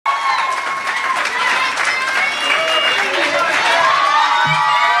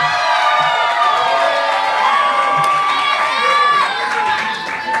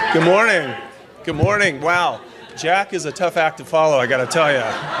Good morning. Good morning. Wow. Jack is a tough act to follow, I got to tell you.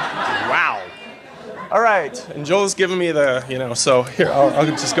 Wow. All right. And Joel's giving me the, so here, I'll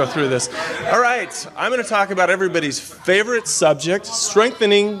just go through this. All right. I'm going to talk about everybody's favorite subject,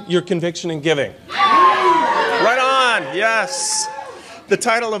 strengthening your conviction in giving. Right on. Yes. The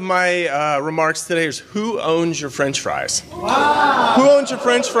title of my remarks today is Who Owns Your French Fries? Wow. Who owns your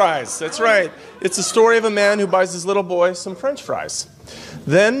French fries? That's right. It's the story of a man who buys his little boy some French fries.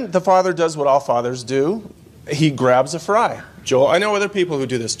 Then the father does what all fathers do. He grabs a fry. Joel, I know other people who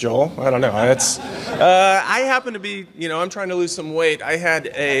do this, Joel. I don't know. I happen to be, I'm trying to lose some weight.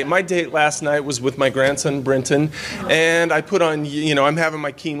 My date last night was with my grandson, Brenton, and I put on, I'm having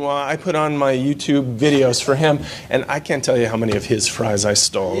my quinoa. I put on my YouTube videos for him, and I can't tell you how many of his fries I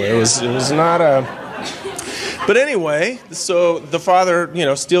stole. It was not a... But anyway, so the father,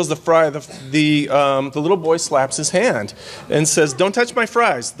 steals the fry. The little boy slaps his hand and says, "Don't touch my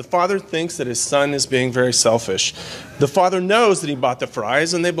fries." The father thinks that his son is being very selfish. The father knows that he bought the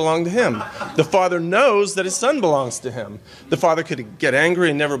fries and they belong to him. The father knows that his son belongs to him. The father could get angry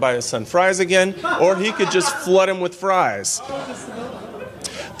and never buy his son fries again, or he could just flood him with fries.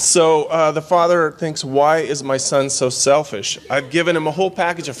 So the father thinks, why is my son so selfish? I've given him a whole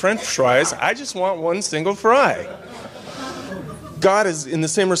package of French fries. I just want one single fry. In the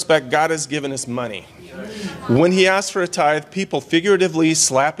same respect, God has given us money. When he asks for a tithe, people figuratively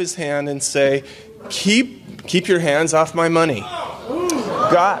slap his hand and say, keep your hands off my money.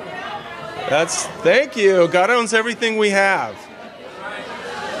 Thank you. God owns everything we have.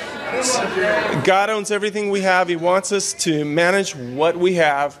 God owns everything we have. He wants us to manage what we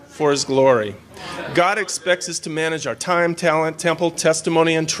have for His glory. God expects us to manage our time, talent, temple,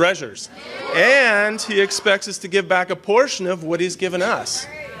 testimony, and treasures. And He expects us to give back a portion of what He's given us.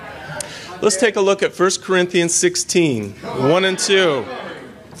 Let's take a look at 1 Corinthians 16, 1 and 2.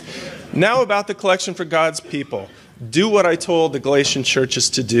 Now about the collection for God's people. Do what I told the Galatian churches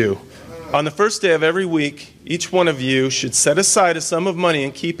to do. On the first day of every week, each one of you should set aside a sum of money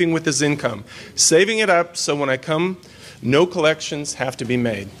in keeping with his income, saving it up so when I come, no collections have to be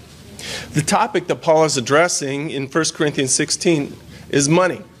made. The topic that Paul is addressing in 1 Corinthians 16 is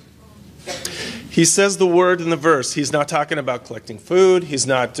money. He says the word in the verse. He's not talking about collecting food. He's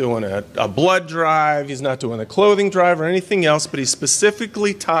not doing a blood drive. He's not doing a clothing drive or anything else, but he's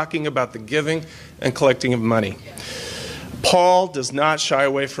specifically talking about the giving and collecting of money. Paul does not shy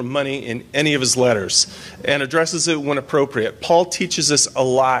away from money in any of his letters and addresses it when appropriate. Paul teaches us a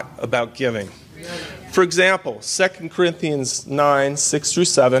lot about giving. For example, 2 Corinthians 9, 6 through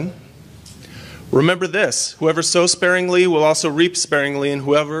 7. Remember this, whoever sows sparingly will also reap sparingly, and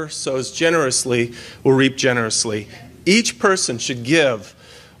whoever sows generously will reap generously. Each person should give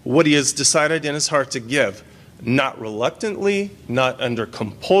what he has decided in his heart to give, not reluctantly, not under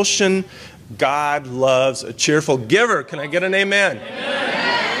compulsion. God loves a cheerful giver. Can I get an amen?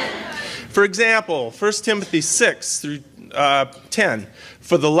 Amen. For example, 1 Timothy 6 through 10.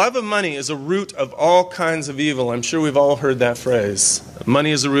 For the love of money is a root of all kinds of evil. I'm sure we've all heard that phrase.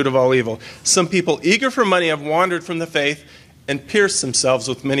 Money is the root of all evil. Some people eager for money have wandered from the faith and pierced themselves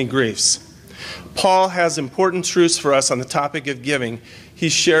with many griefs. Paul has important truths for us on the topic of giving. He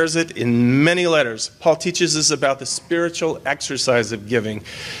shares it in many letters. Paul teaches us about the spiritual exercise of giving.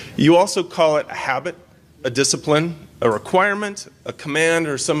 You also call it a habit, a discipline, a requirement, a command,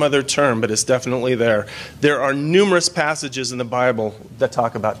 or some other term, but it's definitely there. There are numerous passages in the Bible that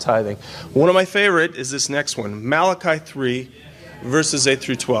talk about tithing. One of my favorite is this next one, Malachi 3, verses 8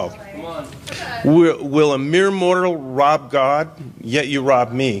 through 12. Will a mere mortal rob God? Yet you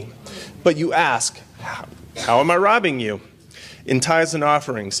rob me. But you ask, how am I robbing you? In tithes and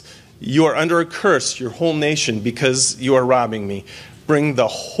offerings. You are under a curse, your whole nation, because you are robbing me. Bring the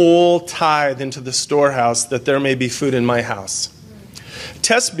whole tithe into the storehouse, that there may be food in my house.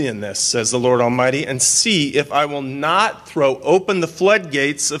 Test me in this, says the Lord Almighty, and see if I will not throw open the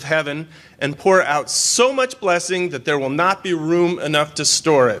floodgates of heaven and pour out so much blessing that there will not be room enough to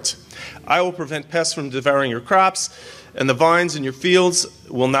store it. I will prevent pests from devouring your crops, and the vines in your fields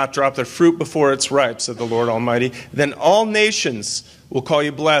will not drop their fruit before it's ripe, said the Lord Almighty. Then all nations will call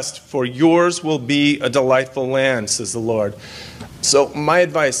you blessed, for yours will be a delightful land, says the Lord. So my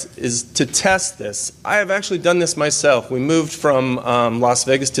advice is to test this. I have actually done this myself. We moved from Las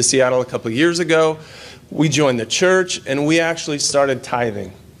Vegas to Seattle a couple of years ago. We joined the church, and we actually started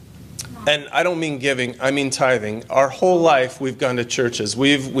tithing. And I don't mean giving, I mean tithing. Our whole life we've gone to churches.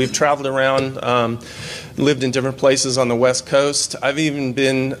 We've traveled around, lived in different places on the West Coast. I've even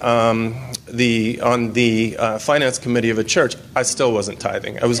been on the finance committee of a church. I still wasn't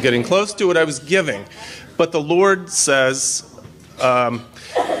tithing. I was getting close to what I was giving. But the Lord says,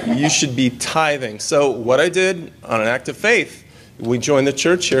 you should be tithing. So what I did on an act of faith, we joined the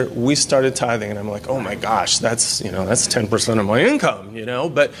church here, we started tithing, and I'm like, oh my gosh, that's 10% of my income,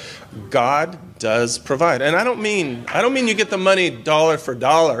 but God does provide. And I don't mean you get the money dollar for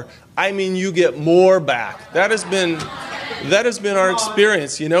dollar. I mean you get more back. That has been our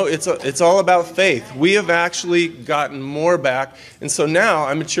experience. It's all about faith. We have actually gotten more back, and so now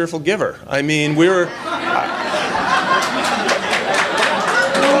I'm a cheerful giver. I mean,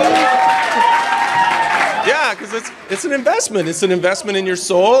 yeah, because it's an investment. It's an investment in your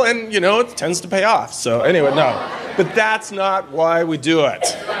soul, and it tends to pay off. So anyway, no, but that's not why we do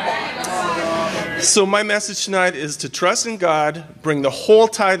it. So my message tonight is to trust in God, bring the whole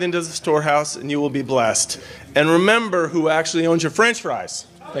tithe into the storehouse, and you will be blessed. And remember who actually owns your French fries.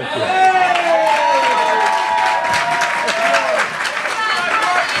 Thank you.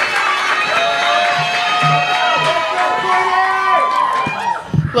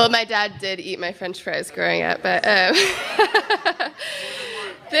 Well, my dad did eat my French fries growing up, but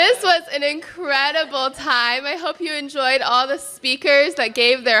this was an incredible time. I hope you enjoyed all the speakers that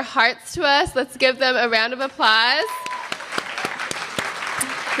gave their hearts to us. Let's give them a round of applause.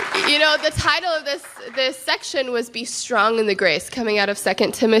 The title of this section was Be Strong in the Grace, coming out of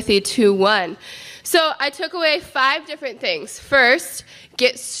 2 Timothy 2:1. So I took away 5 different things. First,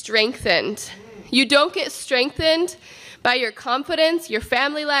 get strengthened. You don't get strengthened by your confidence, your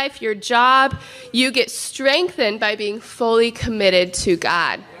family life, your job. You get strengthened by being fully committed to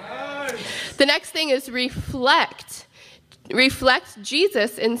God. The next thing is reflect. Reflect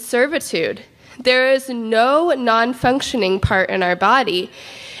Jesus in servitude. There is no non-functioning part in our body,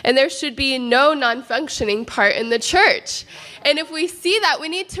 and there should be no non-functioning part in the church. And if we see that, we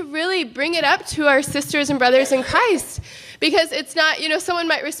need to really bring it up to our sisters and brothers in Christ, because it's not, someone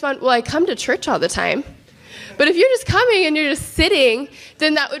might respond, well, I come to church all the time. But if you're just coming and you're just sitting,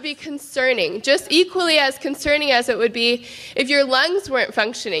 then that would be concerning. Just equally as concerning as it would be if your lungs weren't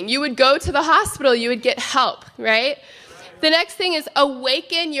functioning. You would go to the hospital, you would get help, right? The next thing is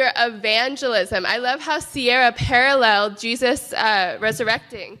awaken your evangelism. I love how Sierra paralleled Jesus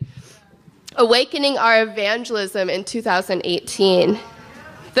resurrecting. Awakening our evangelism in 2018.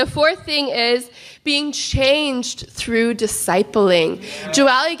 The fourth thing is being changed through discipling.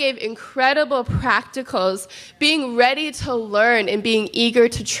 Joali gave incredible practicals, being ready to learn and being eager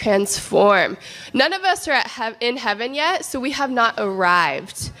to transform. None of us are in heaven yet, so we have not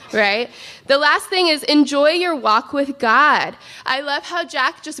arrived, right? The last thing is enjoy your walk with God. I love how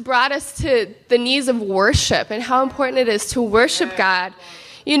Jack just brought us to the knees of worship and how important it is to worship God.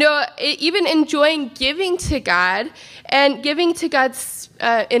 Even enjoying giving to God and giving to God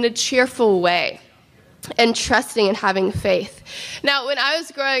in a cheerful way and trusting and having faith. Now, when I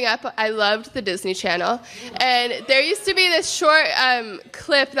was growing up, I loved the Disney Channel, and there used to be this short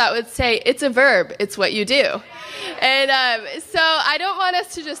clip that would say, it's a verb, it's what you do. And so I don't want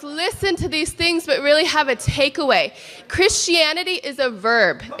us to just listen to these things, but really have a takeaway. Christianity is a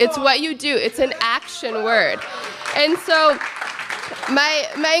verb. It's what you do. It's an action word. And so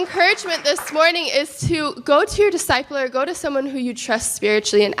my encouragement this morning is to go to your discipler, go to someone who you trust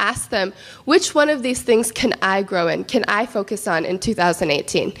spiritually, and ask them, which one of these things can I grow in? Can I focus on in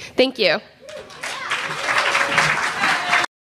 2018? Thank you.